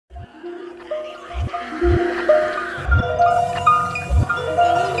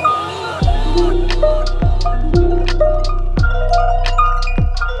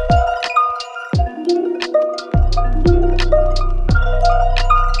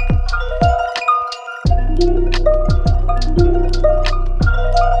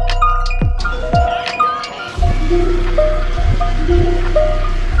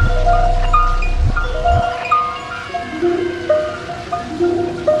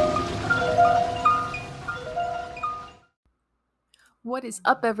What is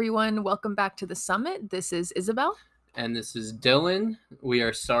up, everyone? Welcome back to the summit. This is Isabel. And this is Dylan. We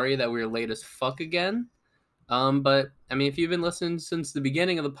are sorry that we're late as fuck again. But I mean, if you've been listening since the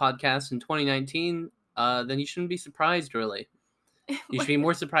beginning of the podcast in 2019, then you shouldn't be surprised, really. You should be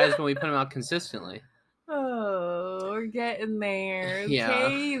more surprised when we put them out consistently. Oh, we're getting there. Yeah.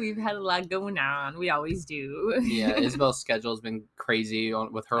 Okay, we've had a lot going on. We always do. Yeah, Isabel's schedule has been crazy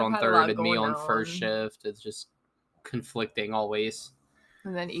with her I've on had a lot third and me going on first on. shift. It's just conflicting always.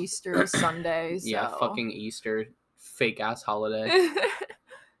 And then Easter is Sunday. So. Yeah, fucking Easter, fake ass holiday.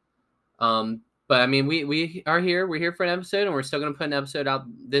 But I mean, we are here. We're here for an episode, and we're still gonna put an episode out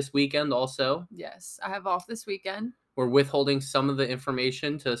this weekend. Also, yes, I have off this weekend. We're withholding some of the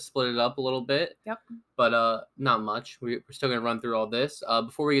information to split it up a little bit. Yep. But not much. We're still gonna run through all this.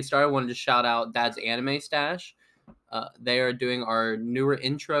 Before we get started, I wanted to shout out Dad's Anime Stash. They are doing our newer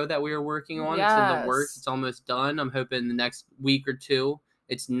intro that we are working on. Yes. It's in the works. It's almost done. I'm hoping the next week or two.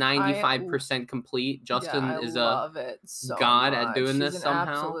 It's 95% complete. Justin is a god at doing this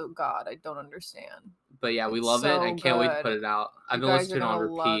somehow. Absolute god. I don't understand. But yeah, we love it. I can't wait to put it out. I've been listening to it on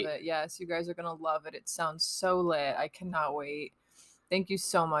repeat. Love it. Yes, you guys are gonna love it. It sounds so lit. I cannot wait. Thank you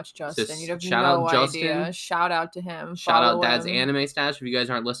so much, Justin. You have no idea. Shout out to him. Shout out Dad's Anime Stash. If you guys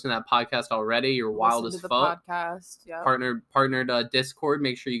aren't listening to that podcast already, you're wild as fuck. Podcast. Yeah. Partnered Discord.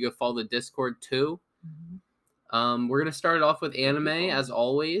 Make sure you go follow the Discord too. Mm-hmm. We're gonna start it off with anime as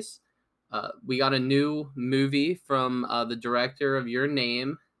always. We got a new movie from the director of Your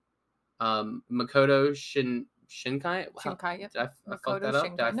Name, Makoto Shinkai. Shinkai. Yep. Did I fuck that up? Did I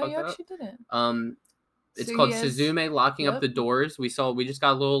fuck that up? No, you actually didn't. It's called Suzume Locking Up the Doors. We just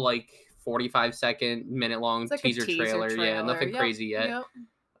got a little 45-minute long teaser trailer. Yeah, nothing crazy yet. Yep.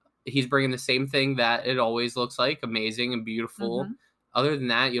 He's bringing the same thing that it always looks like, amazing and beautiful. Mm-hmm. Other than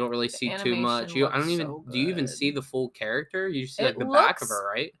that, you don't really see too much. Do you even see the full character? You see the back of her,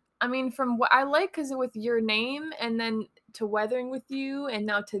 right? I mean, from what I like, because with Your Name and then to Weathering with You and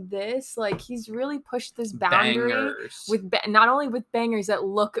now to this, he's really pushed this boundary with not only with bangers that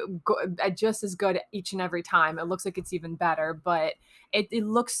look just as good each and every time. It looks like it's even better, but it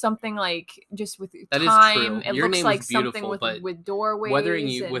looks something like just with that time. Is true. It Your looks Name like is beautiful, something with doorways.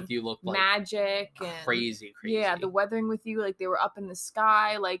 Weathering with You looked like magic and crazy. Yeah, the Weathering with You, they were up in the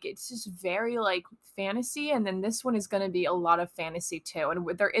sky. It's just very fantasy, and then this one is going to be a lot of fantasy too. And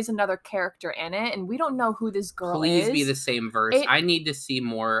there is another character in it, and we don't know who this girl is. Please be the same verse. I need to see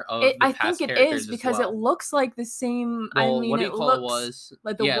more of the past characters. I think it is because it looks like the same. Well, I mean, what do you call it was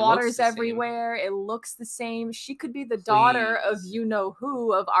the water's everywhere. It looks the same. She could be the daughter of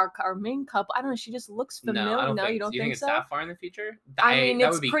who of our main couple. I don't know. She just looks familiar. No, you don't think it's so? that far in the future? I mean,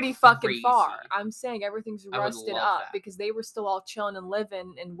 it's pretty fucking far. I'm saying everything's rusted up because they were still all chilling and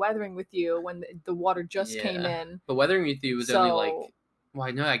living and Weathering with You when the water just came in. But Weathering with You was only well,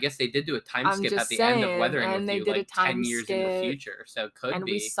 I know. I guess they did do a time skip at the end of Weathering with You, did a time 10 years in the future. So it could be. And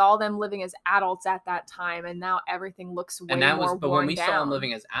we saw them living as adults at that time, and now everything looks way more worn down. But when we saw them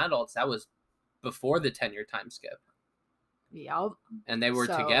living as adults, that was before the 10-year time skip. Yep. And they were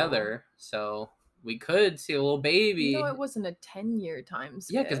together, so we could see a little baby. No, it wasn't a 10-year time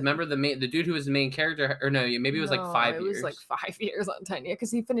skip. Yeah, because remember the dude who was the main character, or no, maybe it was 5 years. It was 5 years on 10 years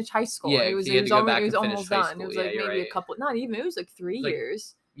because he finished high school. Yeah, he was almost done. It was maybe a couple, not even. It was 3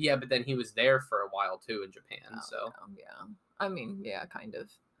 years. Yeah, but then he was there for a while too in Japan. Yeah, I mean, yeah, kind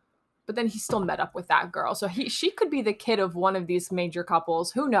of. But then he still met up with that girl, so she could be the kid of one of these major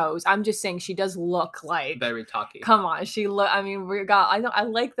couples. Who knows? I'm just saying she does look like very talky. Come on, I mean, I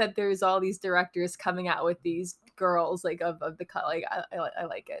like that there's all these directors coming out with these girls of the cut. I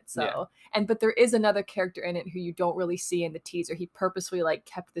like it. So but there is another character in it who you don't really see in the teaser. He purposely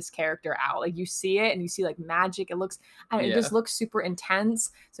kept this character out. You see it and you see magic. It looks it just looks super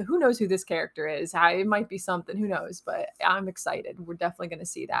intense. So who knows who this character is? It might be something. Who knows? But I'm excited. We're definitely going to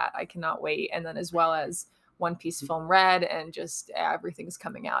see that. I cannot wait. And then as well as One Piece Film Red, and just everything's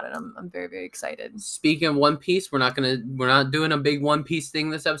coming out, and I'm very, very excited. Speaking of One Piece, we're not doing a big One Piece thing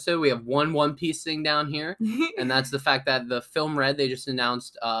this episode. We have one Piece thing down here, and that's the fact that the Film Red, they just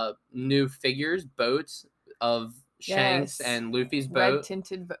announced new figures, boats of Shanks and Luffy's boat. Red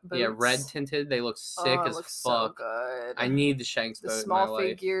tinted boats. Yeah, red tinted. They look sick as fuck. So good. I need the Shanks boat. The small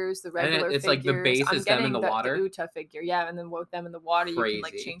figures, the regular figures. It's the base is them in the water. The Uta figure, and then with them in the water, you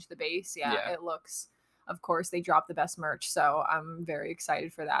can change the base. Yeah, it looks. Of course, they dropped the best merch, so I'm very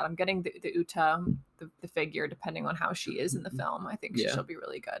excited for that. I'm getting the Uta, the figure, depending on how she is in the film. I think she'll be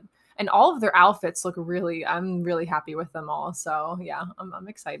really good. And all of their outfits look I'm really happy with them all. So, yeah, I'm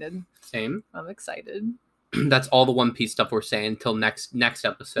excited. Same. I'm excited. That's all the One Piece stuff we're saying until next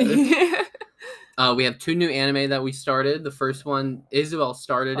episode. We have 2 new anime that we started. The first one, Isabel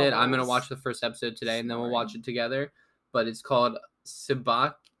started it. I'm gonna watch the first episode today, and then we'll watch it together. But it's called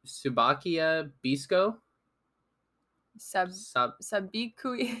Subakia Bisco.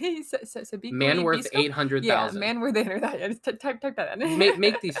 Sabiku Man worth 800,000. Yeah, man worth 800,000. Type that in.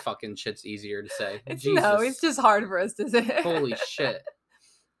 make these fucking shits easier to say. It's just hard for us to say. Holy shit.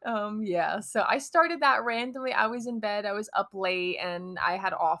 Yeah, so I started that randomly. I was in bed, I was up late, and I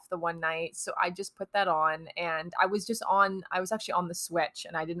had off the one night, so I just put that on, and I was actually on the Switch,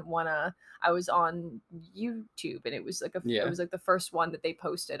 and I was on YouTube, and it was like it was like the first one that they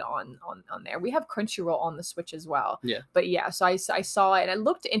posted on there. We have Crunchyroll on the Switch as well. Yeah. But yeah, so I saw it, and it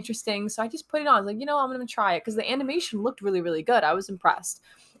looked interesting, so I just put it on. I was like, I'm gonna try it, because the animation looked really, really good. I was impressed.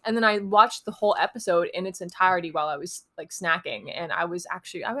 And then I watched the whole episode in its entirety while I was like snacking, and I was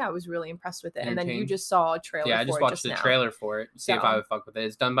really impressed with it. And then you just saw a trailer. Yeah, I just watched the trailer for it. See if I would fuck with it.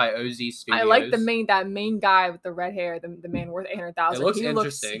 It's done by OZ Studios. I like that main guy with the red hair, the man worth 800,000. It looks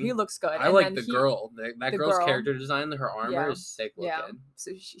interesting. He looks good. I like the girl. That girl's character design. Her armor is sick looking. Yeah. So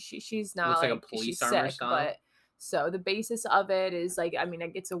she's not looks like a police armor sick, style. but. So the basis of it is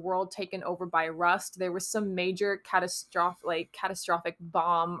it's a world taken over by rust. There was some major catastrophic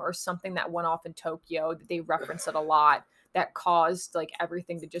bomb or something that went off in Tokyo that they reference it a lot, that caused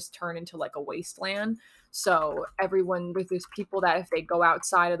everything to just turn into a wasteland. So there's people that if they go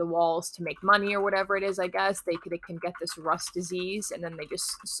outside of the walls to make money or whatever it is, I guess they can get this rust disease, and then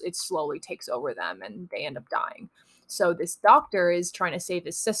it slowly takes over them and they end up dying. So this doctor is trying to save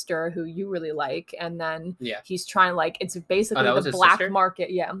his sister, who you really like, and then he's trying it's basically the black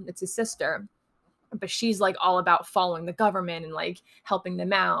market. Yeah, it's his sister, but she's all about following the government and helping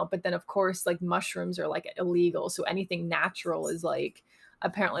them out. But then of course mushrooms are illegal, so anything natural is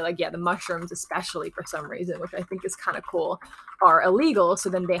apparently the mushrooms, especially for some reason, which I think is kind of cool, are illegal. So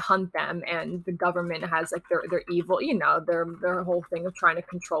then they hunt them, and the government has their evil, their whole thing of trying to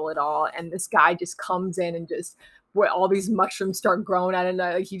control it all. And this guy just comes in and just where all these mushrooms start growing at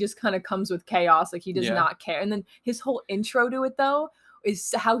it, he just kind of comes with chaos. He does not care. And then his whole intro to it though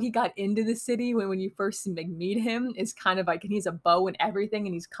is how he got into the city. When you first meet him is kind of and he's a bow and everything,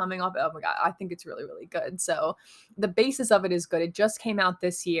 and he's coming off. Oh my god, I think it's really, really good. So the basis of it is good. It just came out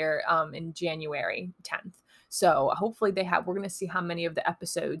this year in January 10th. So hopefully we're going to see how many of the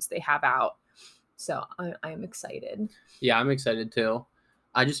episodes they have out. So I'm excited. Yeah, I'm excited too.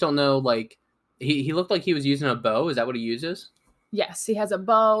 I just don't know, he looked like he was using a bow. Is that what he uses? Yes, he has a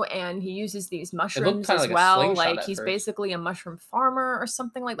bow, and he uses these mushrooms as well. He's basically a mushroom farmer or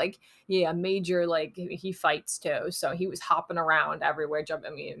something major, he fights too. So he was hopping around everywhere,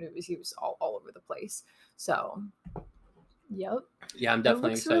 he was all over the place. So, yep. Yeah, I'm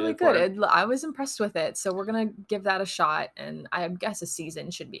definitely excited. It looks really good. I was impressed with it. So we're going to give that a shot, and I guess a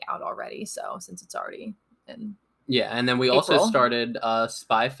season should be out already. So since it's already in Yeah, and then we also started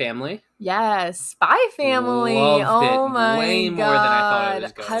Spy Family. Yes, Spy Family. Loved my way god. More than I thought it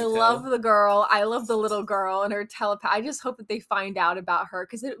was going I love the girl. I love the little girl and her telepath. I just hope that they find out about her,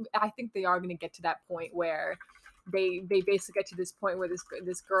 because I think they are going to get to that point where they basically get to this point where this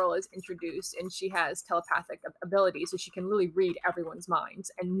girl is introduced, and she has telepathic abilities, so she can really read everyone's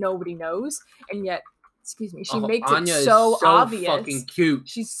minds, and nobody knows, and yet. Excuse me. She makes Anya it so obvious. Fucking cute.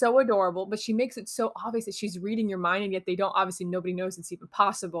 She's so adorable, but she makes it so obvious that she's reading your mind, and yet nobody knows it's even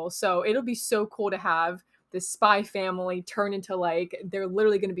possible. So it'll be so cool to have this Spy Family turn into they're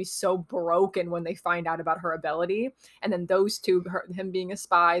literally going to be so broken when they find out about her ability, and then those two, him being a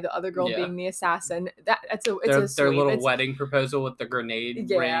spy, the other girl being the assassin. It's their little wedding proposal with the grenade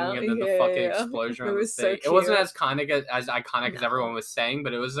ring and then the fucking explosion. It was so cute. It wasn't as iconic as everyone was saying,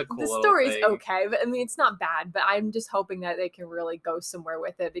 but it was a cool. The story's okay, but it's not bad. But I'm just hoping that they can really go somewhere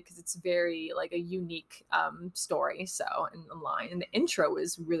with it, because it's very a unique story. So in line, and the intro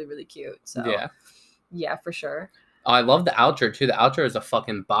is really, really cute. So yeah, for sure. Oh, I love the outro too. The outro is a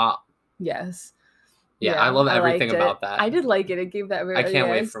fucking bop. Yes. Yeah, I love everything about that. I did like it. It gave that very. I can't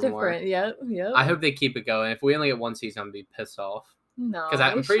wait for different. More. Yeah. I hope they keep it going. If we only get one season, I'm gonna be pissed off. No, because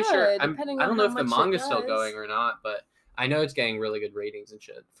I'm pretty sure. I don't know if the manga's still going or not, but I know it's getting really good ratings and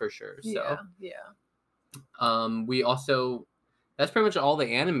shit for sure. So yeah. We also. That's pretty much all the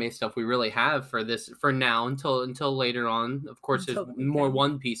anime stuff we really have for now until later on. Of course, there's more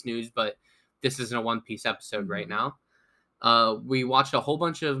One Piece news, but. This isn't a One Piece episode right now. We watched a whole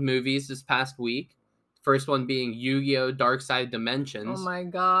bunch of movies this past week. First one being Yu-Gi-Oh! Dark Side Dimensions. Oh my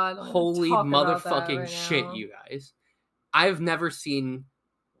god. Holy motherfucking shit, you guys. I've never seen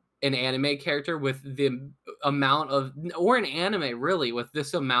an anime character with the amount of, or an anime really, with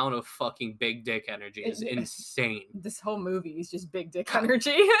this amount of fucking big dick energy is insane. This whole movie is just big dick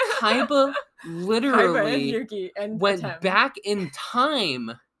energy. Kaiba literally went back in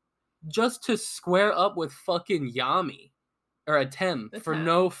time just to square up with fucking Yami or Atem for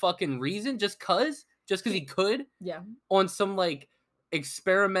no fucking reason, just cause he could. Yeah. On some like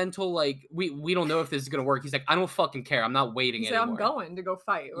experimental, like we don't know if this is gonna work. He's like, I don't fucking care. I'm not waiting anymore. I'm going to go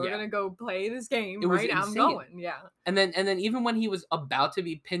fight. We're gonna go play this game right now. I'm going. Yeah. And then even when he was about to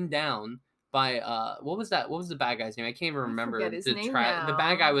be pinned down by what was that? What was the bad guy's name? I can't even remember. The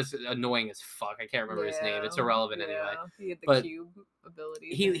bad guy was annoying as fuck. I can't remember his name. It's irrelevant anyway. He had the cube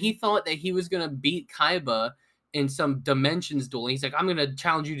ability. He thought that he was gonna beat Kaiba in some dimensions duel. He's like, I'm gonna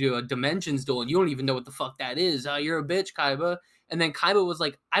challenge you to a dimensions duel, and you don't even know what the fuck that is. You're a bitch, Kaiba. And then Kaiba was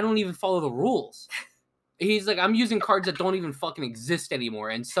like, I don't even follow the rules. He's like, I'm using cards that don't even fucking exist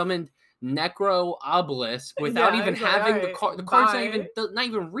anymore, and summoned Necro Obelisk without even having the card. The card's not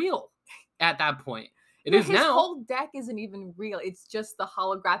even real at that point. It is now. His whole deck isn't even real. It's just the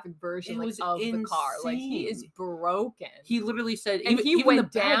holographic version of the card. Like, he is broken. He literally said, and he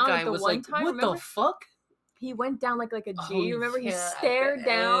went down guy was like, time, what the fuck? He went down like a G. Remember, he stared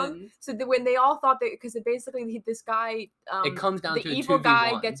down. So when they all thought that, because this guy, it comes down the to evil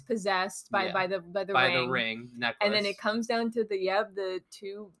guy gets possessed by the ring necklace, and then it comes down to the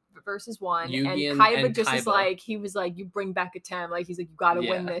 2 versus 1, Yugi and Kaiba just is like, he was like, you bring back Atem, like he's like, you gotta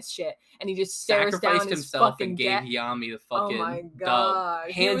win this shit, and he just stares down himself his and gave Yami the fucking, oh my god,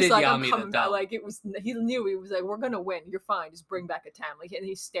 dub. Handed like, Yami the dub. Like, it was, he knew, he was like, we're gonna win, you're fine, just bring back Atem, like, and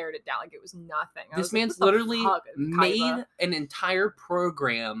he stared it down like it was nothing. This man's literally made an entire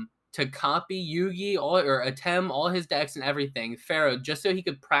program to copy Yugi or Atem, all his decks and everything, Pharaoh, just so he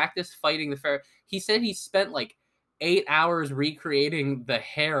could practice fighting the Pharaoh. He said he spent like 8 hours recreating the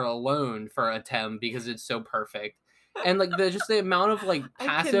hair alone for Atem because it's so perfect. And like the amount of like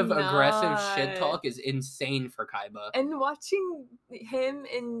passive aggressive shit talk is insane for Kaiba. And watching him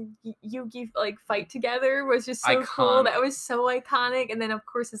and Yugi like fight together was just so cool. That was so iconic. And then of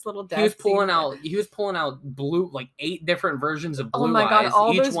course his little death. He was pulling out blue, like 8 different versions of Blue Eyes.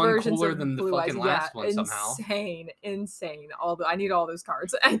 All each those one versions cooler than the fucking last one somehow. Insane. I need all those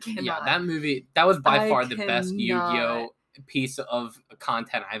cards. I cannot. Yeah, that movie, that was by far the best Yu-Gi-Oh! Piece of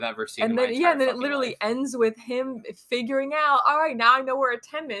content I've ever seen. And then it literally ends with him figuring out, all right, now I know where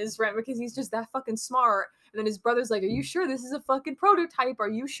Atem is, right? Because he's just that fucking smart. And then his brother's like, are you sure this is a fucking prototype? Are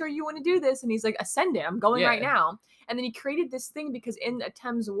you sure you want to do this? And he's like, ascend it. I'm going right now. And then he created this thing because in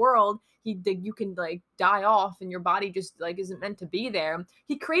Atem's world, you can like die off and your body just like isn't meant to be there.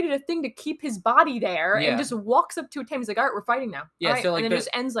 He created a thing to keep his body there and just walks up to Atem. He's like, all right, we're fighting now. Yeah, right? so like and then it just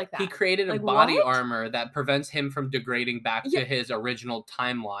ends like that. He created a body armor that prevents him from degrading back to his original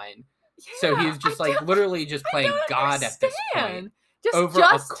timeline. Yeah, so he's just like literally just playing God at this point. Over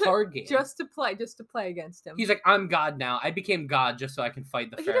a card game. Just to play against him. He's like, I'm God now. I became God just so I can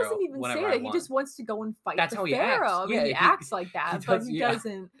fight the Pharaoh. He doesn't even say that. He just wants to go and fight the Pharaoh. Acts. I mean, he acts like that, but he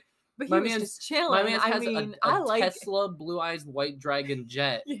doesn't. But he was just chilling. My man has a Tesla Blue Eyes White Dragon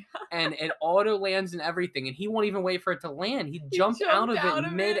jet, and it auto lands and everything, and he won't even wait for it to land. He jumped out of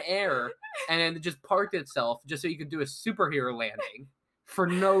it mid-air and then just parked itself just so he could do a superhero landing for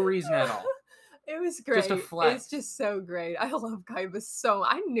no reason at all. It was great. Just a flex. It's just so great. I love Kaiba so.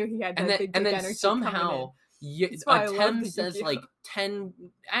 I knew he had that big energy. And then somehow Atem says like 10.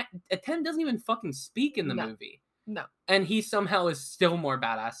 Atem doesn't even fucking speak in the movie. No. And he somehow is still more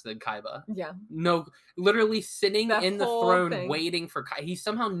badass than Kaiba. Yeah. No, literally sitting in the throne waiting for Kaiba. He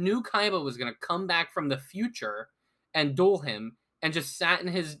somehow knew Kaiba was going to come back from the future and duel him and just sat in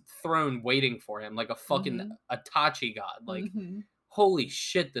his throne waiting for him like a fucking Itachi god. Like, holy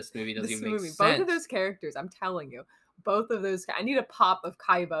shit, this movie doesn't even make sense. Both of those characters, I'm telling you. Both of those. I need a pop of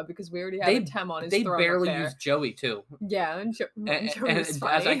Kaiba because we already have Atem on his throne. They barely use Joey too. Yeah, and as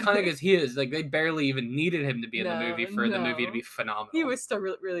iconic as he is, like they barely even needed him to be in the movie for the movie to be phenomenal. He was still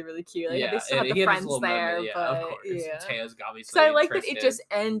really, really, really cute. Like, they still had the friends there, of course. Teo's obviously. So I like that it just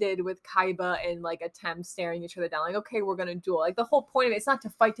ended with Kaiba and like Atem staring each other down. Like, okay, we're gonna duel. Like the whole point of it's not to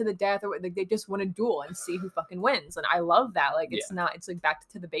fight to the death, or like they just want to duel and see who fucking wins. And I love that. Like it's not. It's like back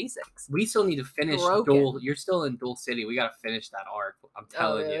to the basics. We still need to finish Duel. You're still in Duel City. We gotta finish that arc. I'm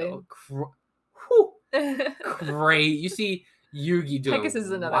telling you. Great. You see Yugi doing Pegasus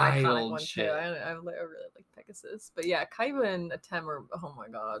is another iconic one shit. Too. I really like Pegasus. But yeah, Kaiba and Atem are, oh my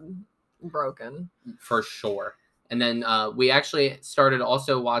god, broken. For sure. And then we actually started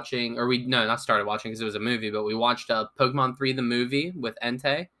also watching, not started watching because it was a movie, but we watched Pokemon 3 the movie with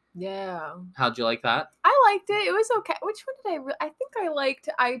Entei. Yeah. How'd you like that? I I liked it. It was okay. Which one did I think I liked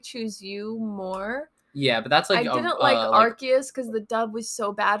I Choose You more. Yeah, but that's like I didn't like Arceus because the dub was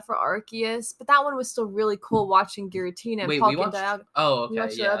so bad for Arceus, but that one was still really cool watching Giratina and Wait, we watched. Oh, okay,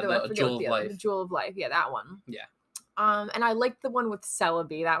 the Jewel of Life. The Jewel of Life, yeah, that one. Yeah. And I liked the one with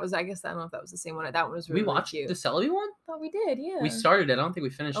Celebi. That was, I guess, I don't know if that was the same one. That one was really, we watched cute. The Celebi one. Thought we did, yeah. We started it. I don't think we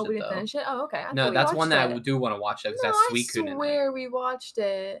finished it. Oh, we didn't finish it. Oh, okay. No, that's one that I do want to watch. Because that's Suicune. I swear we watched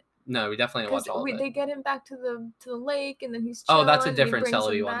it. No, we definitely watched all of it. They get him back to the lake, and then he's chilling. Oh, that's a different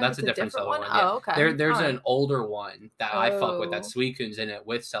Celebi one. That's a different Celebi one. Yeah. Oh, okay. There's an older one that I fuck with. That Suicune's in it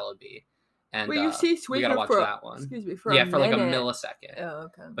with Celebi. And you see Suicune, we gotta watch that one. Excuse me, for like a millisecond. Oh,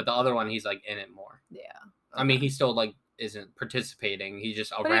 okay. But the other one, he's like in it more. Yeah. Okay. I mean, he still like isn't participating. He's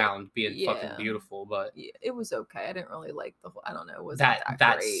just around being fucking beautiful. But it was okay. I didn't really like the whole. I don't know. It wasn't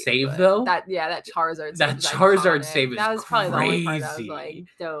that great, save though. That Charizard. That Charizard save is that was probably crazy. The only part that was like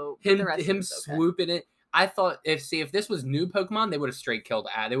dope. Him swooping it. I thought if this was new Pokemon, they would have straight killed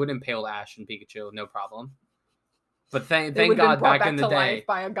Ash. They would have impaled Ash and Pikachu, no problem. But thank God back in the day,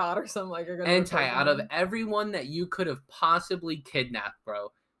 by a god or something like. Entei, out of everyone that you could have possibly kidnapped,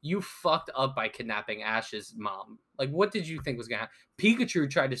 bro, you fucked up by kidnapping Ash's mom. Like, what did you think was gonna happen? Pikachu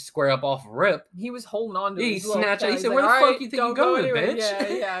tried to square up off rip. He was holding on to. He snatched it. He said, "Where the fuck you think you're going, bitch?"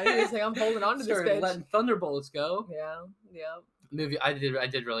 Yeah. He was like, "I'm holding on to this bitch." Letting Thunderbolts go. Yeah. Movie. I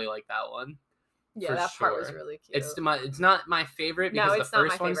did really like that one. Yeah, that part was really cute. It's not my favorite because the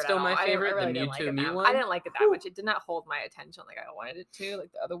first one's still my favorite. The Mewtwo one. I didn't like it that much. It did not hold my attention like I wanted it to,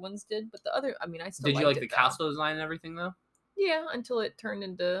 like the other ones did. But the other, I mean, I still. Did you like the castle design and everything though? Yeah, until it turned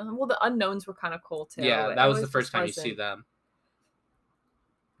into the unknowns were kind of cool too. Yeah, that was the first time you see them.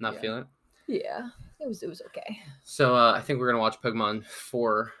 Not feeling it. Yeah, it was okay. So I think we're gonna watch Pokemon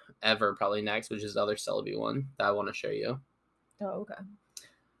Forever probably next, which is the other Celebi one that I want to show you. Oh, okay.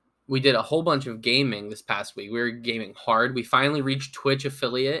 We did a whole bunch of gaming this past week. We were gaming hard. We finally reached Twitch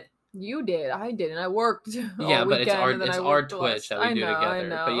affiliate. You did. I didn't. I worked. Yeah, but it's our Twitch that we do together.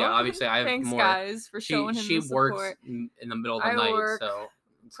 But yeah, obviously I have Thanks, more. Guys, for showing him the support. Works in the middle of the night, so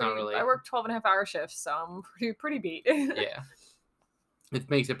it's not really. I work 12.5-hour shifts, so I'm pretty beat. Yeah. It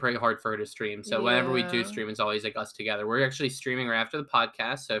makes it pretty hard for her to stream. So whenever we do stream, it's always like us together. We're actually streaming right after the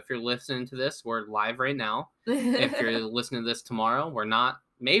podcast. So if you're listening to this, we're live right now. If you're listening to this tomorrow, we're not.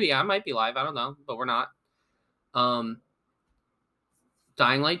 Maybe I might be live. I don't know, but we're not.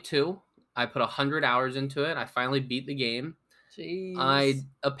 Dying Light 2. I put 100 hours into it. I finally beat the game. Jeez. I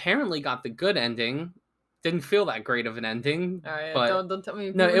apparently got the good ending. Didn't feel that great of an ending. All right, but don't tell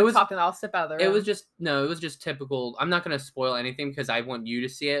me. No, it was talking. I'll step out of the room. It was just typical. I'm not gonna spoil anything because I want you to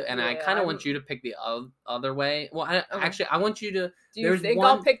see it, and I kind of want you to pick the other way. Well, actually, I want you to. Do you think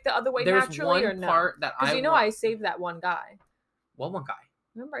I'll pick the other way naturally or no? Part that because I saved that one guy. What one guy?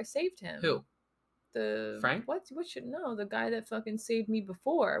 Remember, I saved him. Who? The Frank? What should know? The guy that fucking saved me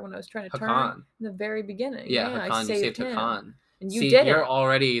before when I was trying to Hakan. turn in the very beginning. Yeah, Hakan. You saved him. Hakan. And you did you're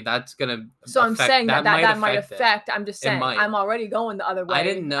already. That's gonna. So I'm saying that might affect. I'm just saying I'm already going the other way. I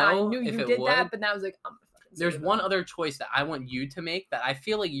didn't know. I knew you did that, but now I was like, there's one other choice that I want you to make that I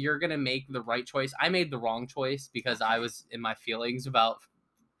feel like you're gonna make the right choice. I made the wrong choice because I was in my feelings about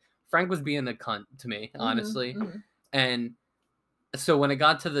Frank was being a cunt to me, honestly, and so when it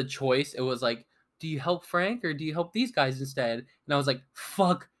got to the choice, it was like, do you help Frank or do you help these guys instead? And I was like,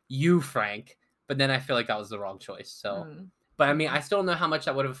 fuck you, Frank. But then I feel like that was the wrong choice. So. But I mean, I still don't know how much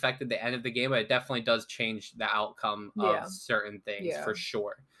that would have affected the end of the game, but it definitely does change the outcome of certain things for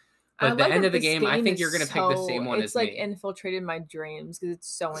sure. But at the end of the game, I think you're going to pick the same one as me. It's like infiltrated my dreams because it's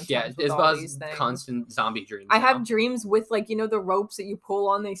so intense. Yeah, with all these things. Constant zombie dreams. I have dreams with like, the ropes that you pull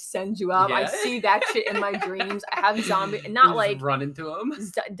on, they send you up. Yeah. I see that shit in my dreams. I have zombie, and not like run into them.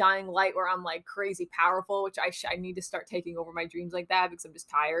 Dying Light where I'm like crazy powerful, which I need to start taking over my dreams like that because I'm just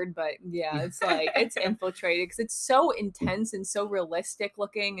tired. But yeah, it's like it's infiltrated because it's so intense and so realistic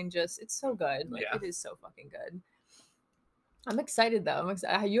looking and just it's so good. Like it is so fucking good. I'm excited though.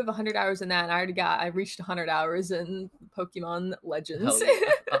 You have 100 hours in that, and I reached 100 hours in Pokemon Legends.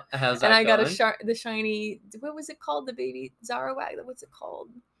 How's that and I got the shiny. What was it called? The baby Zarowag. What's it called?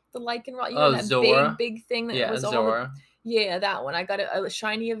 The Lycanroc. That Zora. big thing that was Zora. That one. I got a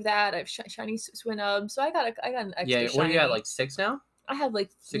shiny of that. I have shiny Swinub. So I got an extra. Yeah. What do you got? Like 6 now? I have like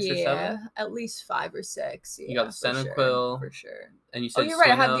 6 or 7. At least 5 or 6. Yeah, you got the Cyndaquil for sure. And you said you're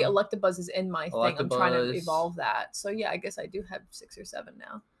right. I have the Electabuzz in my thing. I'm trying to evolve that. So yeah, I guess I do have 6 or 7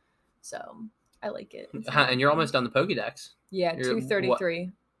 now. So I like it. And you're almost done the Pokédex. Yeah,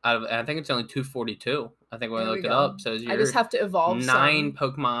 233. I think it's only 242. I think when I looked it up, so I just have to evolve 9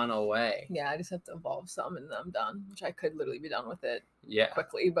 Pokemon away. Yeah, I just have to evolve some and then I'm done, which I could literally be done with it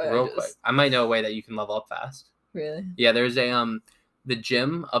quickly, but real quick. I might know a way that you can level up fast. Really? Yeah, there's a the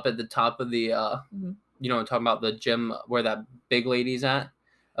gym up at the top of the you know, I'm talking about the gym where that big lady's at.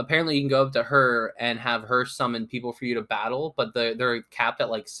 Apparently you can go up to her and have her summon people for you to battle, but they're capped at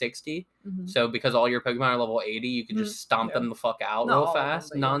like 60. So because all your Pokemon are level 80, you can just stomp them the fuck out real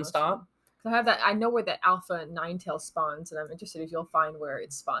fast, nonstop. I have that. I know where the Alpha Ninetales spawns, and I'm interested if you'll find where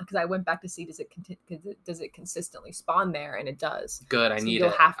it spawned, because I went back to see does it consistently spawn there, and it does. Good, I need you'll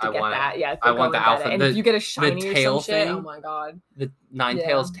it. have to get that. Yeah, I want the Alpha. And if you get a shiny or tail some shit, oh my god, the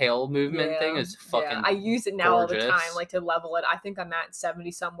Ninetales tail movement thing is fucking. I use it now gorgeous. all the time, like to level it. I think I'm at 70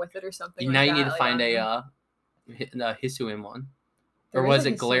 some with it or something. Now like you need that. to find a Hisuian one. Or was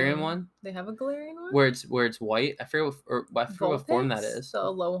it Galarian one? They have a Galarian one? Where it's white? I forget what form that is. The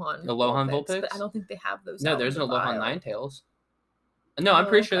Alohan. The Alohan Vulpix? But I don't think they have those. No, there's no Alohan Ninetales. No, I'm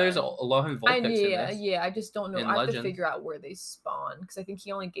pretty sure there's a Alohan Vulpix in this. Yeah, I just don't know. I have to figure out where they spawn, because I think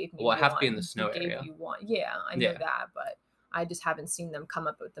he only gave me one. Well, it have to be in the snow area. Gave you one. Yeah, I know that, but I just haven't seen them come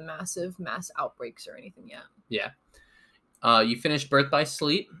up with the mass outbreaks or anything yet. Yeah. You finished Birth by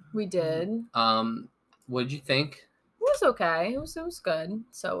Sleep. We did. What did you think? It was okay. It was good.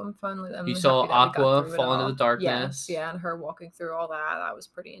 So I'm finally. You saw Aqua fall into the darkness. Yes, yeah, and her walking through all that. That was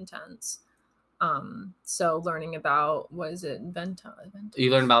pretty intense. So learning about, what is it, Ventus? You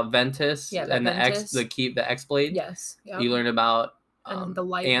learned about Ventus and Ventus. the X Blade. Yes. Yep. You learned about and the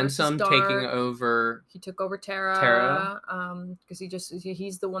light Ansem taking over. He took over Terra. Because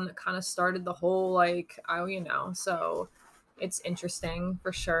he's the one that kind of started the whole so. It's interesting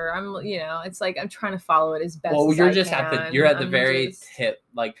for sure. It's like I'm trying to follow it as best. Well, you're just at the very tip.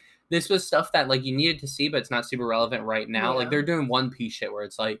 Like, this was stuff that like you needed to see, but it's not super relevant right now. Yeah. Like, they're doing One Piece shit where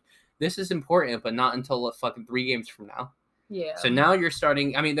it's like, this is important, but not until fucking 3 games from now. Yeah. So now you're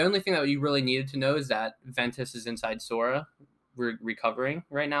starting. I mean, the only thing that you really needed to know is that Ventus is inside Sora, recovering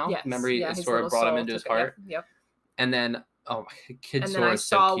right now. Yes. Remember, Sora brought him into his heart. Yep. And then. Oh, kid and then I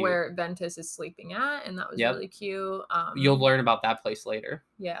saw so where Ventus is sleeping at, and that was really cute. You'll learn about that place later.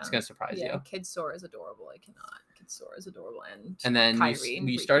 Yeah, it's gonna surprise you. Kid Sora is adorable. I cannot. Kid Sora is adorable, and then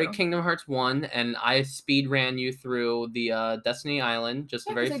you started Kingdom Hearts 1, and I speed ran you through the Destiny Island, just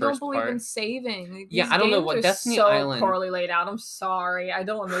the very first part. I don't believe in saving. I don't know what Destiny Island. So poorly laid out. I'm sorry. I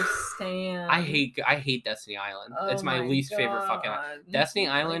don't understand. I hate Destiny Island. Oh, it's my least favorite fucking island. Destiny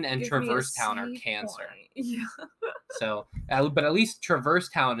Island and Traverse Town are cancer. Yeah. So, but at least Traverse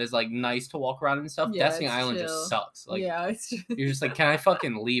Town is like nice to walk around and stuff. Destiny Island just sucks. Like, you're just like, can I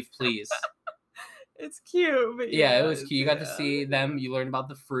fucking leave, please? It's cute, but it was cute. You got to see them. You learned about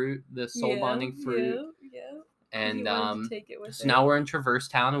the fruit, the soul bonding fruit. Yeah. And so now we're in Traverse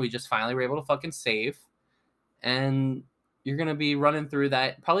Town, and we just finally were able to fucking save. And you're gonna be running through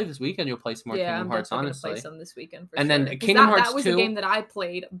that probably this weekend. You'll play some more Kingdom Hearts, honestly. Play some this weekend for and sure. Then Kingdom Hearts 2. That was a game that I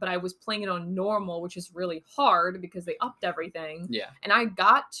played, but I was playing it on normal, which is really hard because they upped everything. Yeah. And I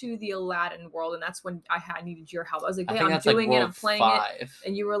got to the Aladdin world, and that's when I needed your help. I was like, hey, I'm doing it, I'm playing 5. It,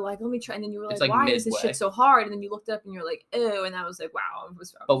 and you were like, let me try. And then you were like, why is this shit so hard? And then you looked up and you're like, ew. And I was like, wow.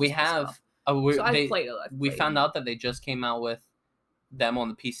 But we have. So I played it. We found out that they just came out with them on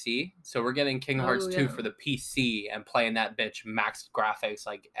the PC, so we're getting Kingdom Hearts 2 for the PC and playing that bitch max graphics,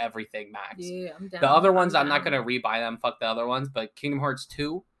 like everything max. Yeah, I'm down. The other ones, I'm not gonna rebuy them. Fuck the other ones, but Kingdom Hearts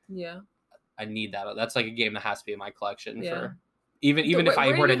 2, I need that. That's like a game that has to be in my collection for even if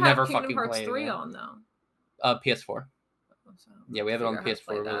I were to never fucking play it. Where do you have Kingdom Hearts 3 on though? PS4. Yeah, we have it on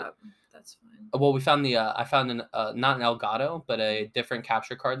PS4. That's fine. Well, we found I found not an Elgato, but a different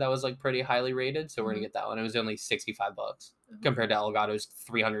capture card that was like pretty highly rated. So we're gonna get that one. It was only $65 compared to Elgato's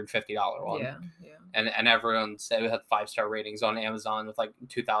 $350 one. Yeah. And everyone said it had 5-star ratings on Amazon with like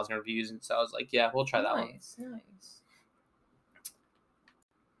 2,000 reviews, and so I was like, yeah, we'll try that one. Nice.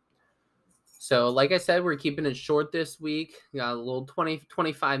 So, like I said, we're keeping it short this week. We got a little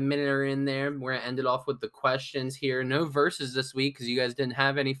 25 minute in there. We're going to end it off with the questions here. No verses this week because you guys didn't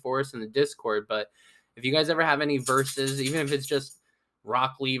have any for us in the Discord. But if you guys ever have any verses, even if it's just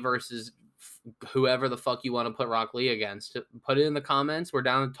Rock Lee versus whoever the fuck you want to put Rock Lee against, put it in the comments. We're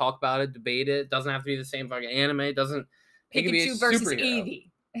down to talk about it, debate it. It doesn't have to be the same fucking anime. It doesn't. Pikachu it can be a versus superhero. Eevee.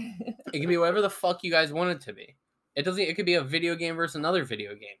 It can be whatever the fuck you guys want it to be. It could be a video game versus another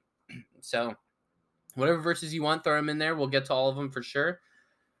video game. So, whatever verses you want, throw them in there. We'll get to all of them for sure.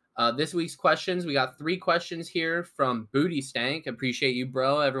 This week's questions, we got 3 questions here from Booty Stank. Appreciate you,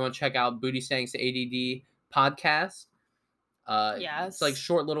 bro. Everyone check out Booty Stank's ADD podcast. Yes. It's like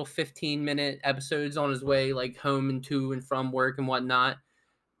short little 15-minute episodes on his way like home and to and from work and whatnot.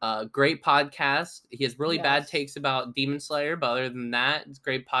 Great podcast. He has really bad takes about Demon Slayer, but other than that, it's a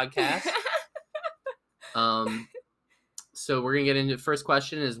great podcast. So we're gonna get into the first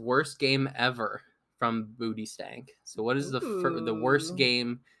question: is worst game ever from Booty Stank. So what is the worst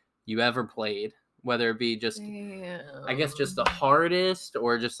game you ever played? Whether it be just, I guess, just the hardest,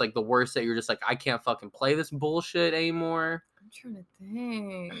 or just like the worst that you're just like, I can't fucking play this bullshit anymore. I'm trying to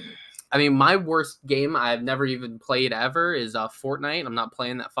think. I mean, my worst game I've never even played ever is Fortnite. I'm not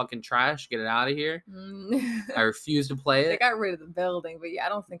playing that fucking trash. Get it out of here. I refuse to play it. They got rid of the building, but yeah, I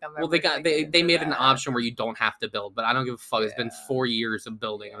don't think I'm ever. Well, they made an option where you don't have to build, but I don't give a fuck. Yeah. It's been 4 years of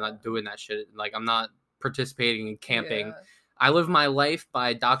building. I'm not doing that shit. Like, I'm not participating in camping. Yeah. I live my life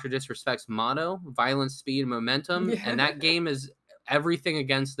by Dr. Disrespect's motto: violence, speed, and momentum. Yeah. And that game is everything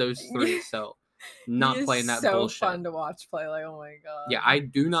against those three. So not playing that bullshit. So fun to watch play. Like, oh my god. Yeah, I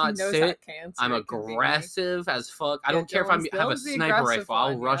do not sit. I'm aggressive as fuck. I don't care if I have a sniper rifle.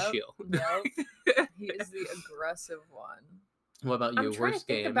 I'll rush you. Yep. He is the aggressive one. What about you? I'm trying to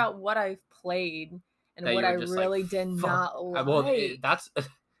think about what I've played and what I really did not like. Well,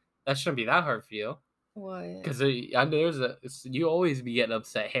 that shouldn't be that hard for you. What? Because I know you always be getting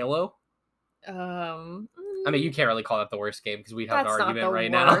upset. Halo. I mean, you can't really call that the worst game because we have an argument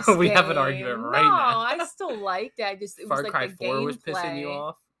right now. We have an argument right now. No, I still liked it. It Far was Cry like 4 was pissing you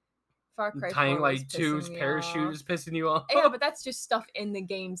off. Far Cry Tying 4 like 2's parachute is pissing you off. Yeah, but that's just stuff in the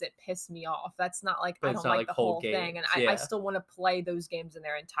games that piss me off. That's not like I don't like the whole thing, and I still want to play those games in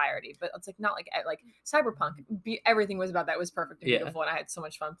their entirety. But it's like not like Cyberpunk. Everything was about that was perfect and beautiful, and I had so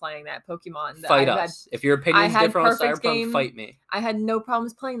much fun playing that. Pokemon. Fight us. If your opinion's different on Cyberpunk, fight me. I had no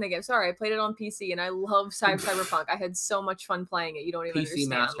problems playing that game. Sorry, I played it on PC, and I love Cyberpunk. I had so much fun playing it. You don't even PC understand.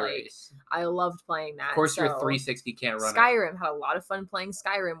 Master Race. I loved playing that. Of course, your 360 can't run Skyrim. Had a lot of fun playing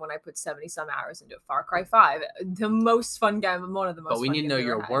Skyrim when I put 70-some hours into Far Cry 5. The most fun game, one of the most. But we need to know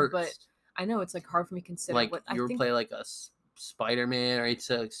your worst. But I know it's like hard for me to consider. Like you ever play like a Spider-Man or it's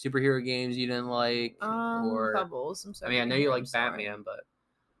like superhero games you didn't like, or Bubbles. I'm sorry. I mean, I know you like Batman, but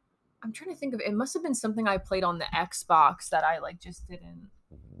I'm trying to think of it. Must have been something I played on the Xbox that I like just didn't.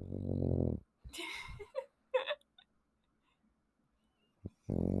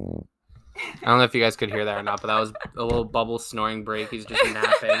 I don't know if you guys could hear that or not, but that was a little Bubble snoring break. He's just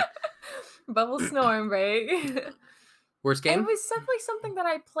napping. Bubble snoring break. Worst game? It was definitely something that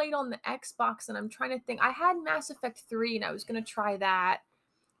I played on the Xbox, and I'm trying to think. I had Mass Effect 3, and I was going to try that.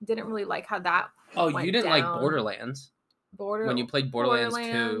 Didn't really like how that went you didn't down. like Borderlands? When you played Borderlands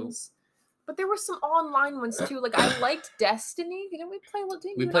 2. But there were some online ones too. Like I liked Destiny. Didn't we play?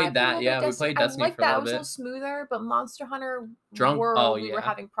 We played that. Yeah, we played Destiny. I liked for a that. little It was bit. a little smoother, but Monster Hunter World, we were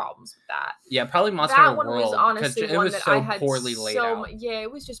having problems with that. Yeah, probably Monster Hunter World. That one was honestly one that I had poorly laid out. Yeah,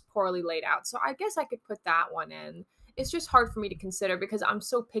 it was just poorly laid out. So I guess I could put that one in. It's just hard for me to consider because I'm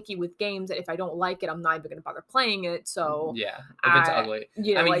so picky with games that if I don't like it, I'm not even going to bother playing it. So yeah, if it's ugly,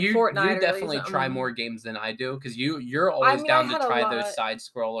 you know, I mean, like you definitely try more more games than I do because you're always down to try those side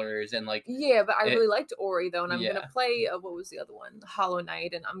scrollers and like. Yeah, but I really liked Ori though, and I'm gonna play. What was the other one? Hollow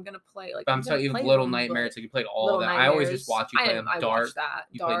Knight, and I'm gonna play like. But I'm telling you, Little Nightmares. Like you played all of them. I always just watch you play them. I Dark. Watched that.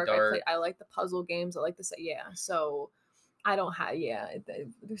 You played Dark. I like the puzzle games. I like this. Yeah, so. I don't have,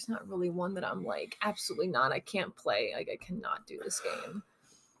 there's not really one that I'm like, absolutely not. I can't play. Like, I cannot do this game.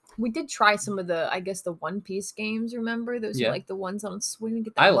 We did try some of the, I guess, the One Piece games, remember? Those were like the ones on Switch.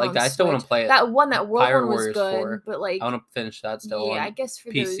 I like that. I still want to play it. That World one was Warriors good, 4. But like. I want to finish that still. Yeah, I guess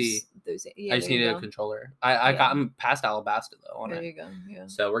for PC. Those I just needed a controller. I'm past Alabasta though on it. There you go, yeah.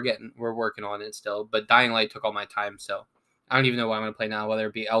 So we're working on it still. But Dying Light took all my time, so. I don't even know what I'm going to play now, whether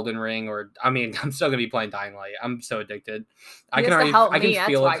it be Elden Ring or, I mean, I'm still going to be playing Dying Light. I'm so addicted. I can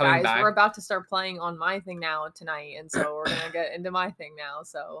feel it coming back. We're about to start playing on my thing now tonight, and so we're going to get into my thing now.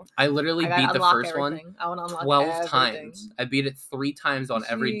 So I literally beat the first one I want to unlock 12 times. I beat it 3 times on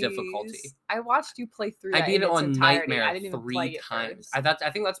every difficulty. I watched you play through I beat it on entirety. Nightmare 3 times. I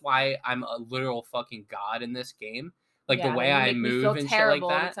think that's why I'm a literal fucking god in this game. Like the way I move and shit like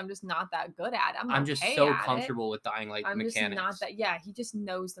that. I'm just not that good at it. I'm just so comfortable with Dying Light mechanics. I'm just not that. Yeah, he just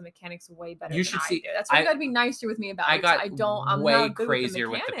knows the mechanics way better. You should than see. I do. That's why you got to be nicer with me about it. I'm way not good crazier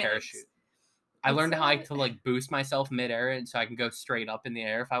with the parachute. I learned how to like boost myself midair, and so I can go straight up in the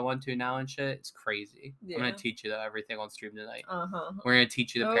air if I want to now and shit. It's crazy. Yeah. I'm gonna teach you everything on stream tonight. We're gonna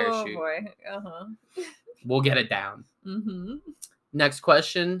teach you the parachute. Oh boy. We'll get it down. Next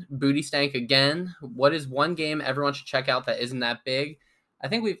question, Booty Stank again. What is one game everyone should check out that isn't that big? I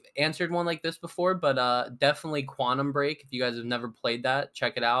think we've answered one like this before, but definitely Quantum Break. If you guys have never played that,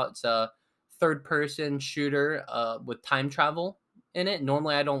 check it out. It's a third-person shooter with time travel in it.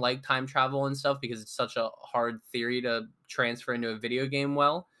 Normally, I don't like time travel and stuff because it's such a hard theory to transfer into a video game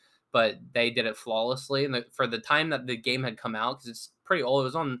well. but they did it flawlessly. And for the time that the game had come out, because it's pretty old, it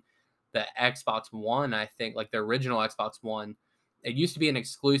was on the Xbox One, I think, like the original Xbox One. It used to be an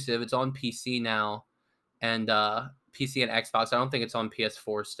exclusive. It's on PC now, and PC and Xbox. I don't think it's on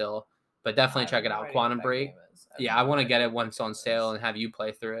PS4 still, but definitely check it out. Quantum Break. Yeah, I want to get it when it's on sale and have you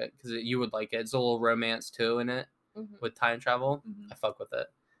play through it because you would like it. It's a little romance too in it with time travel. I fuck with it.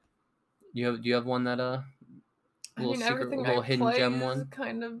 Do you have one that little secret, little hidden gem one?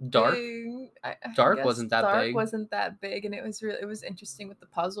 Kind of Dark. Dark wasn't that big. Dark wasn't that big, and it was interesting with the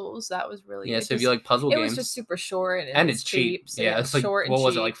puzzles. That was really so if you like puzzle games, it was just super short and it's cheap. So it's like short. What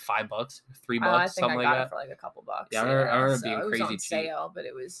was it, like $5, $3, something like that? I got it for like a couple bucks. Yeah, I remember being crazy cheap. It was on sale, but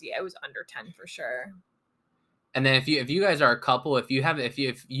it was under 10 for sure. And then if you guys are a couple, if you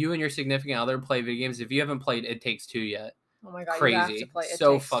and your significant other play video games, if you haven't played It Takes Two yet. Oh my god, crazy. You have to play It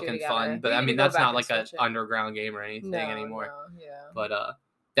so Takes fucking Two fun. But I mean, that's not like an underground game or anything anymore. No, yeah. But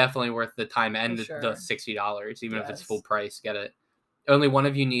definitely worth the time and the $60, even if it's full price. Get it. Only one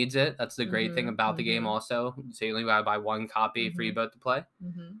of you needs it. That's the great thing about the game also. So you only gotta buy one copy for you both to play.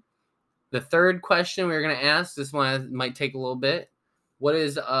 The third question we were gonna ask, this one might take a little bit. What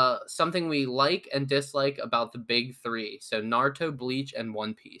is something we like and dislike about the big three? So Naruto, Bleach, and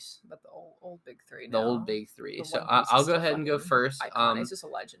One Piece. But the old big three. The old big three. So I'll go ahead and go first. It's just a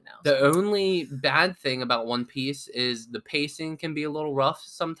legend now. The only bad thing about One Piece is the pacing can be a little rough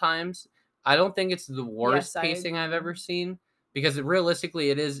sometimes. I don't think it's the worst pacing I've ever seen because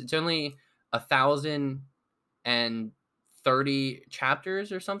realistically it's only 1,030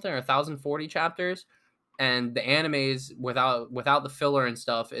 chapters or something, or 1,040 chapters. And the animes without the filler and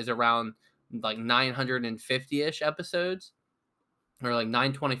stuff is around like 950-ish episodes or like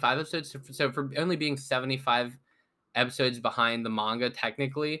 925 episodes. So for only being 75 episodes behind the manga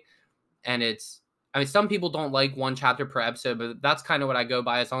technically, and some people don't like one chapter per episode, but that's kind of what I go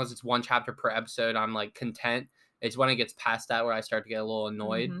by. As long as it's one chapter per episode, I'm like content. It's when it gets past that where I start to get a little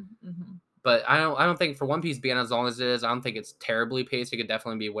annoyed. But I don't think for One Piece being as long as it is, I don't think it's terribly paced. It could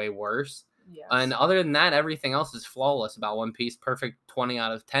definitely be way worse. Yes. And other than that, everything else is flawless about One Piece. Perfect 20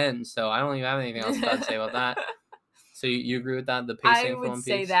 out of 10. So I don't even have anything else bad to say about that. So you agree with that? The pacing for One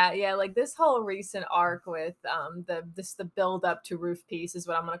Piece? I would say that, yeah. Like this whole recent arc with the build up to Roof Piece is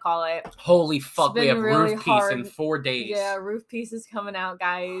what I'm gonna call it. Holy fuck, we have really Roof Piece in 4 days. Yeah, Roof Piece is coming out,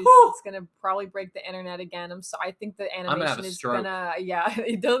 guys. It's gonna probably break the internet again. I think the animation is gonna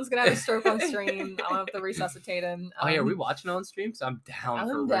Dylan's gonna have a stroke on stream. I'll have to resuscitate him. Oh yeah, are we watching it on stream? Because I'm down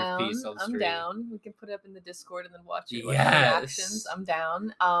for Roof Piece on stream. I'm down. We can put it up in the Discord and then watch it. Reactions. I'm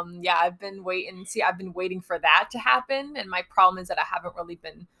down. I've been waiting. I've been waiting for that to happen. And my problem is that I haven't really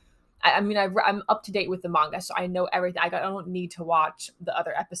been. I'm up to date with the manga, so I know everything. I don't need to watch the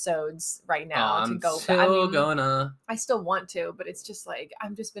other episodes right now to go. I still want to, but it's just like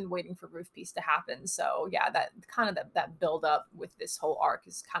I've just been waiting for Roof Piece to happen. So yeah, that build up with this whole arc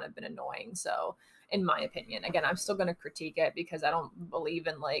has kind of been annoying. So in my opinion, again, I'm still gonna critique it because I don't believe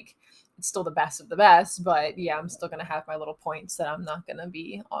in like it's still the best of the best. But yeah, I'm still gonna have my little points that I'm not gonna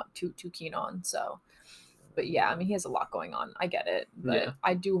be too keen on. So. But yeah, I mean, he has a lot going on. I get it. But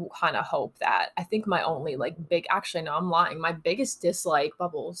I do kind of hope that. I think my only I'm lying. My biggest dislike,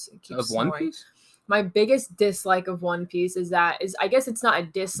 Bubbles, of One Piece? My biggest dislike of One Piece is I guess it's not a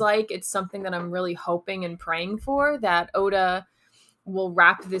dislike. It's something that I'm really hoping and praying for, that Oda will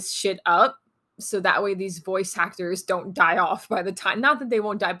wrap this shit up. So that way these voice actors don't die off by the time. Not that they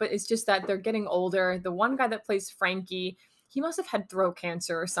won't die, but it's just that they're getting older. The one guy that plays Frankie, he must have had throat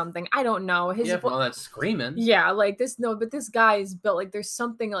cancer or something. I don't know. All that screaming. Yeah, like this. No, but this guy is built like there's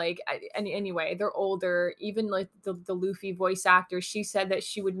something like. Anyway, they're older. Even like the Luffy voice actor, she said that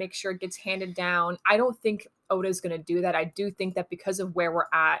she would make sure it gets handed down. I don't think Oda's gonna do that. I do think that because of where we're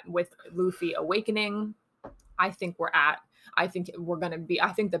at with Luffy awakening, I think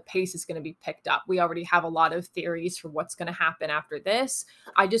the pace is going to be picked up. We already have a lot of theories for what's going to happen after this.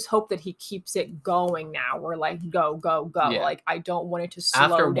 I just hope that he keeps it going now. We're like, go. Yeah. Like, I don't want it to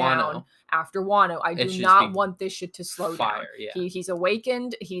slow down. After Wano, I do not want this shit to slow down. Yeah. He's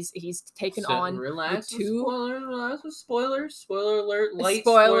awakened. He's taken on. Relax with spoilers. Spoiler alert.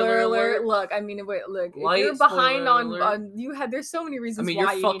 Spoiler alert. Look, I mean, look. If you're behind on there's so many reasons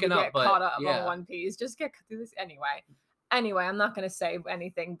why you need to get caught up on One Piece. Just get through this Anyway, I'm not going to say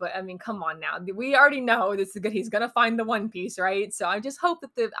anything, but I mean, come on now. We already know this is good. He's going to find the One Piece, right? So I just hope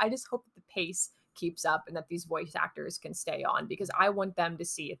that the pace keeps up and that these voice actors can stay on, because I want them to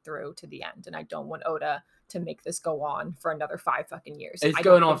see it through to the end. And I don't want Oda to make this go on for another 5 fucking years. It's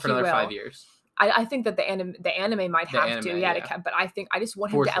going on for another 5 years. I think that the anime might have to, yeah. But I just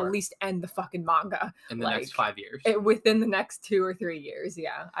want him to at least end the fucking manga in the next 5 years. Within the next 2 or 3 years,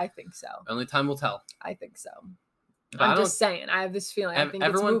 yeah, I think so. Only time will tell. I think so. But I'm just saying, I have this feeling. I think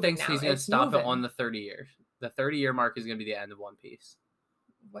everyone thinks he's going to stop it on the 30 years. The 30-year mark is going to be the end of One Piece.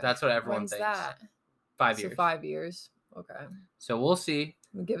 That's what everyone thinks. That? 5 years. So 5 years. Okay. So we'll see.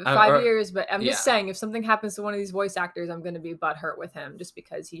 We'll give it 5 years, but I'm just saying, if something happens to one of these voice actors, I'm going to be butthurt with him just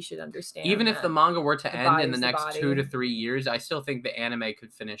because he should understand. Even if the manga were to end in the next 2 to 3 years, I still think the anime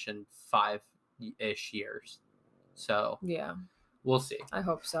could finish in 5-ish years. So yeah, we'll see. I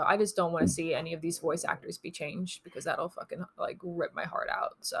hope so. I just don't want to see any of these voice actors be changed because that'll fucking rip my heart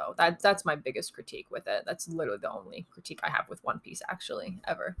out. So that's my biggest critique with it. That's literally the only critique I have with One Piece actually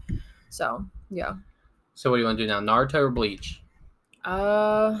ever. So yeah. So what do you want to do now, Naruto or Bleach?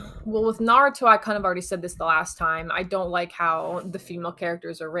 Well, with Naruto, I kind of already said this the last time. I don't like how the female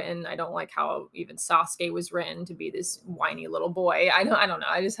characters are written. I don't like how even Sasuke was written to be this whiny little boy. I don't know.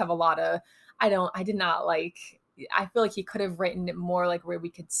 I just have a lot of, I did not like, I feel like he could have written it more like where we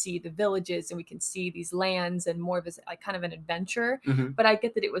could see the villages and we can see these lands and more of as kind of an adventure. Mm-hmm. But I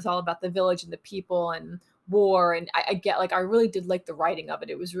get that it was all about the village and the people and war, and I get I really did like the writing of it.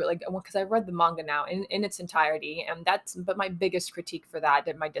 It was really because I read the manga now in its entirety, and but my biggest critique for that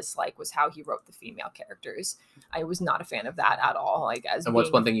and my dislike was how he wrote the female characters. I was not a fan of that at all. And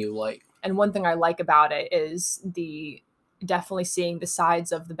what's one thing you like? And one thing I like about it is definitely seeing the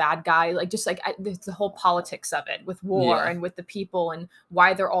sides of the bad guy, the whole politics of it with war and with the people and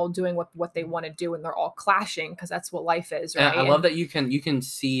why they're all doing what they want to do and they're all clashing because that's what life is, right? And I love that you can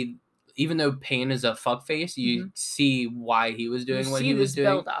see. Even though Pain is a fuckface, you see why he was doing what he was doing.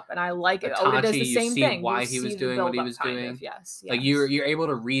 Build up, and I like it. Oda does the same thing. Why he was doing what he was doing. Yes. Like you're able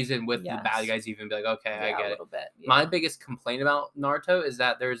to reason with the bad guys, even be like, okay, I get it. Bit, yeah. My biggest complaint about Naruto is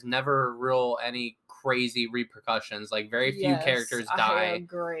that there's never any crazy repercussions. Like very few characters die. I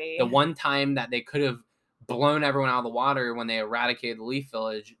agree. The one time that they could have blown everyone out of the water when they eradicated the Leaf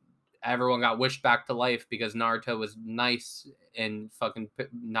Village, everyone got wished back to life because Naruto was nice in fucking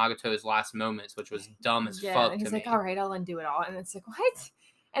Nagato's last moments, which was dumb as fuck. And he's like, all right, I'll undo it all. And it's like, what?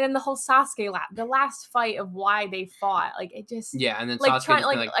 And then the whole Sasuke the last fight of why they fought, it just and then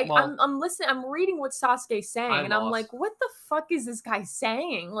Sasuke well, I'm listening, I'm reading what Sasuke's saying, and I'm like, what the fuck is this guy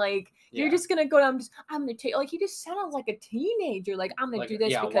saying? You're just gonna go down, I'm gonna take he just sounded like a teenager, I'm gonna do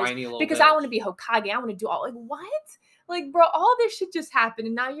this because I want to be Hokage, I want to do all what? Bro, all this shit just happened,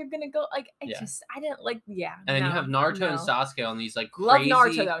 and now you're gonna go I didn't And then you have Naruto and Sasuke on these crazy love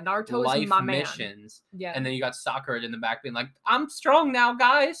Naruto though. Naruto life is my missions. Man. Yeah. And then you got Sakura in the back being like, I'm strong now,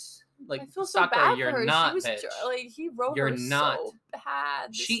 guys. I feel so bad you're for her. not, she was, bitch. He wrote you're her not. So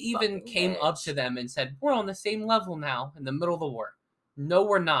bad. She even came up to them and said, we're on the same level now in the middle of the war. No,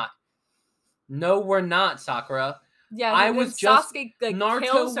 we're not. No, we're not, Sakura. Yeah, I was just Sasuke,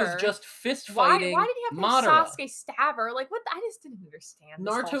 Naruto was just fist fighting. Why did he have to Sasuke stab her? What? I just didn't understand.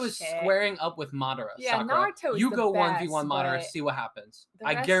 Naruto is squaring up with Madara. Yeah, Sakura. Naruto is you go 1v1 Madara, see what happens.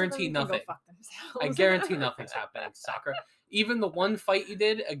 I guarantee nothing. I guarantee nothing's happening, Sakura. Even the one fight you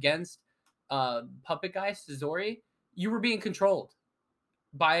did against puppet guy Suzori, you were being controlled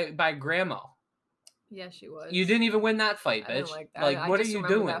by Grandma. Yeah, she was. You didn't even win that fight, bitch. I didn't like that. What are you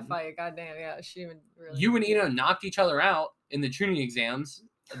doing? That fight. Goddamn, yeah, she would really. You and Ino knocked each other out in the Chunin exams,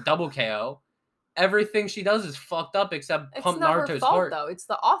 double KO. Everything she does is fucked up except pump Naruto's heart. Though it's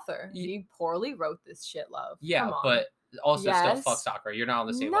the author. He poorly wrote this shit, love. Yeah, but also still fuck Sakura. You're not on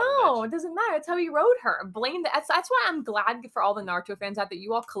the same level. No, it doesn't matter. That's how he wrote her. Blame that. That's why I'm glad for all the Naruto fans out that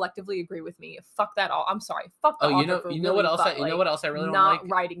you all collectively agree with me. Fuck that all. I'm sorry. Fuck the author. You know what else? You know what else I really don't like?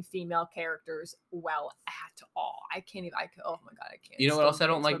 Not writing female characters well at all. I can't even. Oh my god, I can't. You know what else I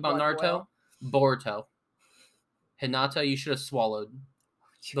don't like about Naruto? Boruto. Hinata, you should have swallowed.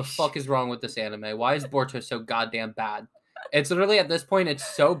 The fuck is wrong with this anime? Why is Boruto so goddamn bad? It's literally at this point,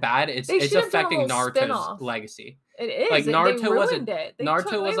 it's so bad. It's affecting Naruto's legacy. It is. Naruto was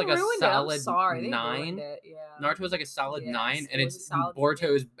a solid 9. Yeah. Naruto was like a solid 9, and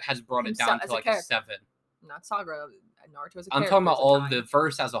Boruto has brought it down to a 7. Not Sakura. Naruto is a character. I'm talking about all of the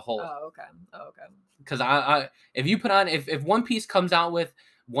verse as a whole. Oh, okay. Because if you put on if One Piece comes out with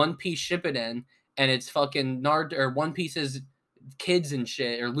One Piece Shippuden and it's fucking Naruto or One Piece's kids and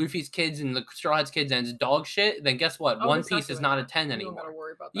shit, or Luffy's kids and the Straw Hat's kids and it's dog shit, then guess what? One Piece is not a 10 anymore. Don't gotta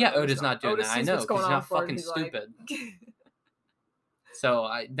worry about that. Yeah, Oda's not doing that. I know, because he's not fucking stupid. So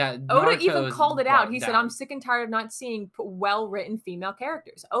Oda even called it out. He said, "I'm sick and tired of not seeing well-written female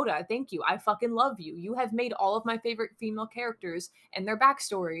characters." Oda, thank you. I fucking love you. You have made all of my favorite female characters and their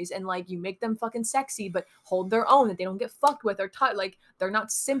backstories, and like you make them fucking sexy, but hold their own. That they don't get fucked with or like they're not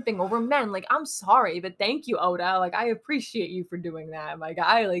simping over men. Like I'm sorry, but thank you, Oda. Like I appreciate you for doing that, my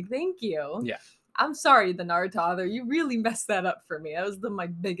guy. Like thank you. Yeah. I'm sorry, the Naruto author. You really messed that up for me. That was my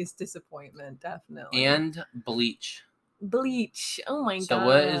biggest disappointment, definitely. And Bleach. Oh my god. So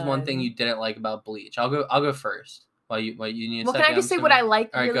what is one thing you didn't like about Bleach? I'll go first. While you need. Well, can I just say what I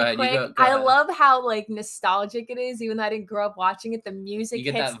like really quick? Go I ahead. love how like nostalgic it is, even though I didn't grow up watching it. The music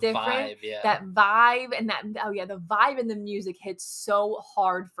hits different. Vibe, yeah. That vibe and the vibe and the music hits so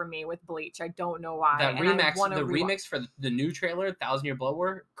hard for me with Bleach. I don't know why. That remix for the new trailer, 1,000 Year Blood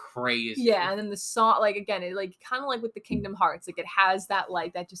War, crazy. Yeah, and then the song, like again, it like kind of like with the Kingdom Hearts, like it has that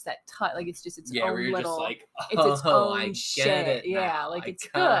like that just that touch, like it's just its own where you're little, just like, it's its own I shit. get it now. Yeah, like it's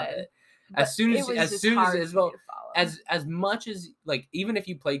good. It. As soon as as much as like even if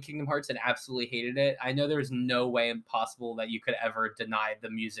you played Kingdom Hearts and absolutely hated it, I know there's no way possible that you could ever deny the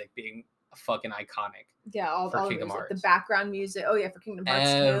music being fucking iconic. Yeah, all Kingdom Hearts. The background music. Oh yeah, for Kingdom Hearts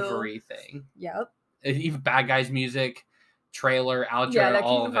everything. Yep. Even Bad Guys music, trailer, outro, yeah, that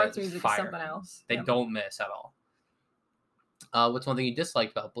all Kingdom of Hearts it music is fire. Is something else. They don't miss at all. What's one thing you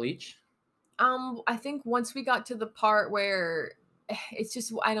disliked about Bleach? I think once we got to the part where it's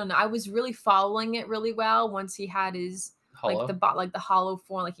just I don't know. I was really following it really well once he had his Hollow. like the hollow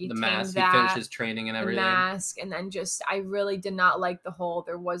form, like he the tamed mask, that, he finished his training and everything. The mask, and then just I really did not like the whole.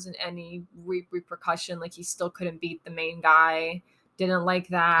 There wasn't any repercussion. Like he still couldn't beat the main guy. Didn't like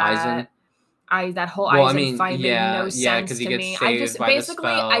that. That whole Aizen fight made no sense to me. I just basically,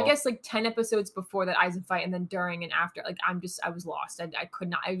 I guess like 10 episodes before that Aizen fight, and then during and after, like I was lost. I could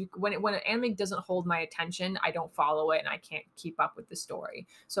not. When an anime doesn't hold my attention, I don't follow it, and I can't keep up with the story.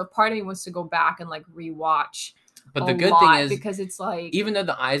 So part of me wants to go back and like rewatch. But the good thing is, because it's like even though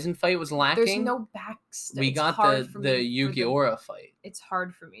the Aizen fight was lacking, there's no backstory. We got the Yukiura fight. It's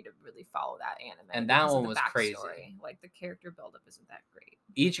hard for me to really follow that anime, and that one was crazy. Like the character buildup isn't that great.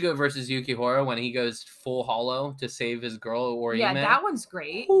 Ichigo versus Yukihira when he goes full hollow to save his girl Orihime. Yeah, that one's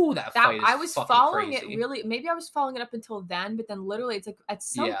great. Ooh, that fight is I was following crazy. it really. Maybe I was following it up until then, but then literally it's like at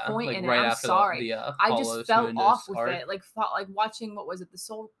some point like in right it, I'm after sorry, I just fell off with it. Like watching what was it, the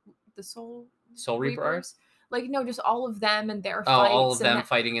Soul Reapers? Like no, just all of them and their fights. All of them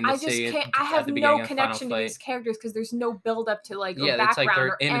fighting in the sea. I have no connection to these characters because there's no build up to like it's background like they're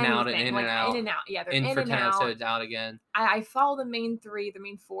or in and out and in and out. Yeah, they're in for and 10 out. episodes out again. I follow the main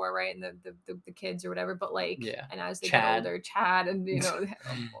four, right, and the kids or whatever. But like, and as they get older, Chad and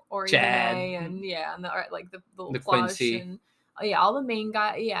Orihime and and the Quincy. And, all the main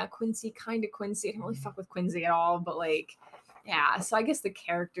guy. Yeah, Quincy. I didn't really fuck with Quincy at all, but like. Yeah, so I guess the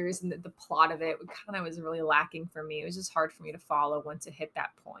characters and the plot of it kind of was really lacking for me. It was just hard for me to follow once it hit that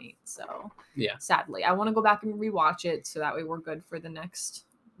point. So sadly, I want to go back and rewatch it so that way we're good for the next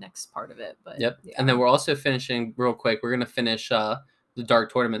part of it. But and then we're also finishing real quick. We're gonna finish the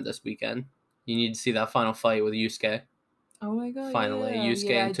Dark Tournament this weekend. You need to see that final fight with Yusuke. Oh my god! Finally,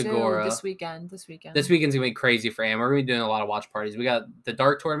 Yusuke and Toguro this weekend. This weekend's gonna be crazy for him. We're gonna be doing a lot of watch parties. We got the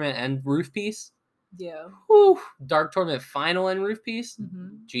Dark Tournament and Roof Piece. Yeah. Whew. Dark Tournament final and Roof Piece.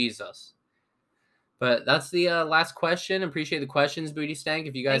 Mm-hmm. Jesus. But that's the last question. Appreciate the questions, Booty Stank.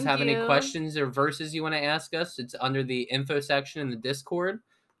 If you guys have any questions or verses you want to ask us, it's under the info section in the Discord.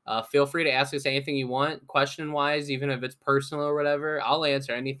 Feel free to ask us anything you want, question-wise, even if it's personal or whatever. I'll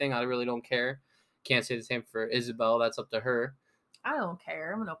answer anything. I really don't care. Can't say the same for Isabel. That's up to her. I don't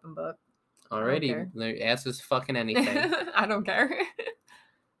care. I'm an open book. Alrighty. Ask us fucking anything. I don't care.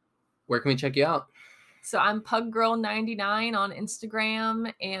 Where can we check you out? So I'm PugGirl99 on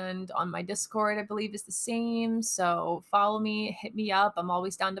Instagram, and on my Discord, I believe is the same. So follow me, hit me up. I'm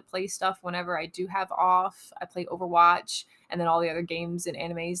always down to play stuff whenever I do have off. I play Overwatch and then all the other games and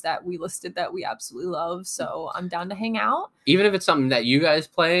animes that we listed that we absolutely love. So I'm down to hang out. Even if it's something that you guys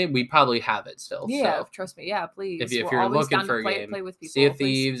play, we probably have it still. Yeah, so. Trust me. Yeah, please. If you're looking for a game, play with people. Sea of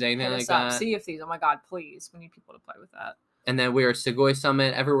Thieves, anything like that. Sea of Thieves. Oh my God, please. We need people to play with that. And then we are Sugoi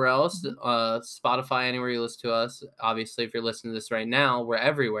Summit everywhere else. Spotify, anywhere you listen to us. Obviously, if you're listening to this right now, we're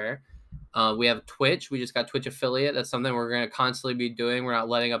everywhere. We have Twitch. We just got Twitch affiliate. That's something we're going to constantly be doing. We're not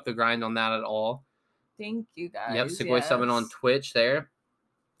letting up the grind on that at all. Thank you, guys. Yep, Sugoi Summit on Twitch there.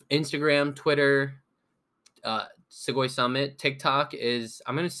 Instagram, Twitter, Sugoi Summit. TikTok is...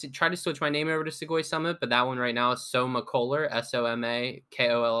 I'm going to try to switch my name over to Sugoi Summit, but that one right now is Somakoller,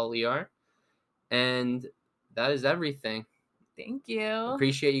 SOMAKOLLER. And that is everything. Thank you.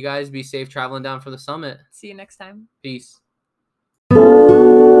 Appreciate you guys. Be safe traveling down for the summit. See you next time. Peace.